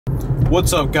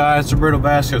What's up, guys? Roberto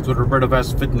Vasquez with Roberto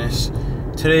Vasquez Fitness.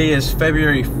 Today is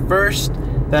February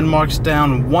 1st. That marks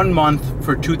down 1 month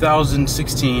for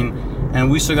 2016,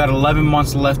 and we still got 11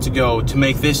 months left to go to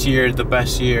make this year the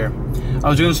best year. I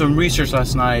was doing some research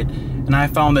last night, and I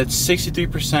found that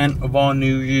 63% of all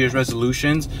New Year's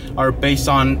resolutions are based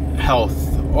on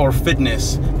health or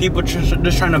fitness. People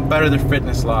just trying to better their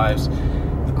fitness lives.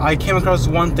 I came across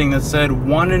one thing that said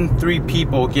 1 in 3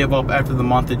 people give up after the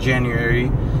month of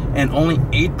January, and only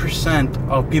 8%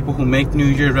 of people who make New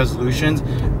Year's resolutions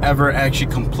ever actually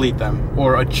complete them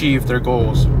or achieve their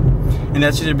goals. And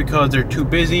that's either because they're too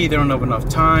busy, they don't have enough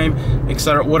time,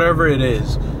 etc. Whatever it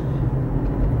is.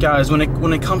 Guys, when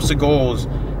it comes to goals,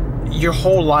 your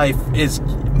whole life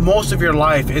most of your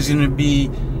life is going to be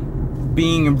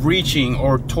reaching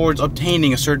or towards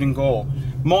obtaining a certain goal.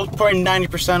 Probably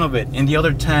 90% of it, and the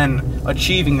other 10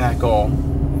 achieving that goal.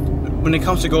 When it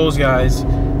comes to goals, guys,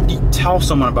 tell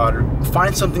someone about it.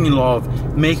 Find something you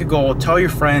love, make a goal, tell your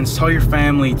friends, tell your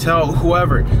family, tell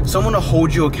whoever, someone to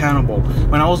hold you accountable.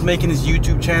 When I was making this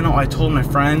YouTube channel, I told my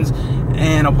friends,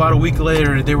 and about a week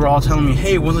later they were all telling me,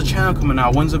 hey, when's the channel coming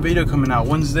out, when's the video coming out,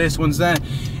 when's this, when's that?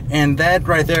 And that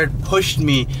right there pushed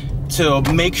me to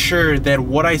make sure that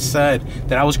what I said,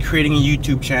 that I was creating a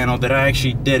YouTube channel, that I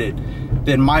actually did it,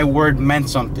 that my word meant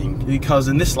something. Because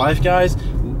in this life, guys,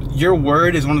 your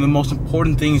word is one of the most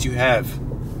important things you have.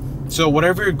 So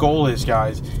whatever your goal is,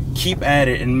 guys, keep at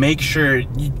it and make sure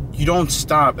you don't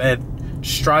stop at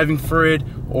striving for it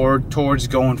or towards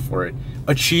going for it.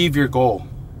 Achieve your goal.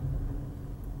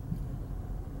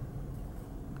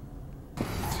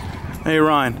 Hey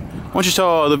Ryan, why don't you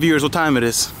tell the viewers what time it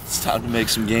is? It's time to make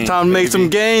some gains. Time to make some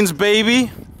gains, baby.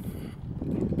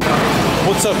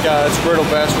 What's up, guys? Roberto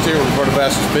Vasquez here with Roberto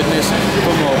Vasquez Fitness. Put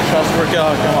a little chest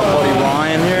workout. Got my buddy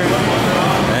Ryan here,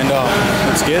 and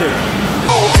let's get it.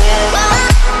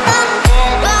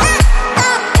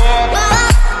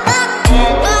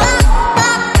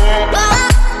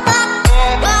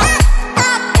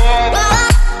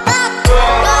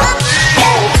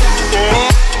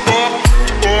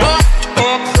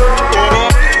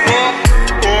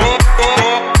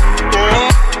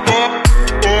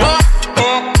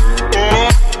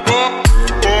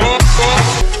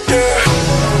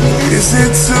 Is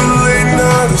it too late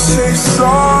now to say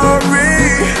sorry?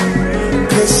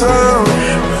 'Cause I'm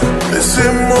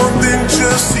missing more than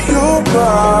just your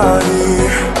body.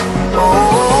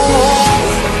 Oh,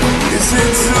 is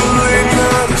it too late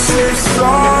now to say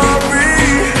sorry?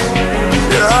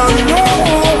 Yeah, I know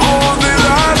that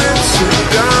I let you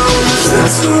down. Is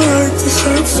it too late to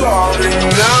say sorry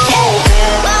now?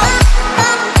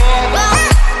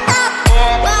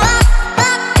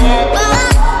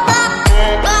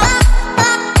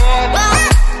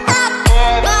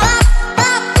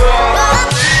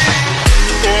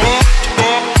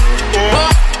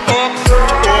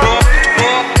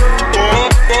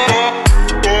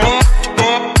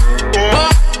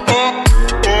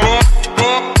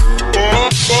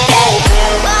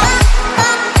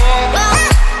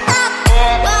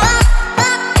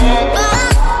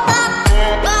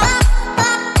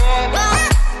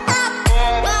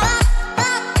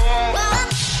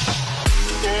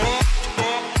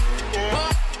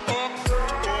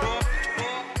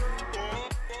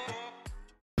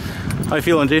 How you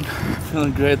feeling, dude?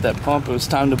 Feeling great. That pump, it was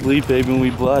time to bleed, baby, and we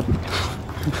bled.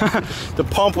 The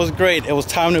pump was great. It was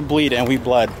time to bleed, and we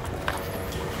bled.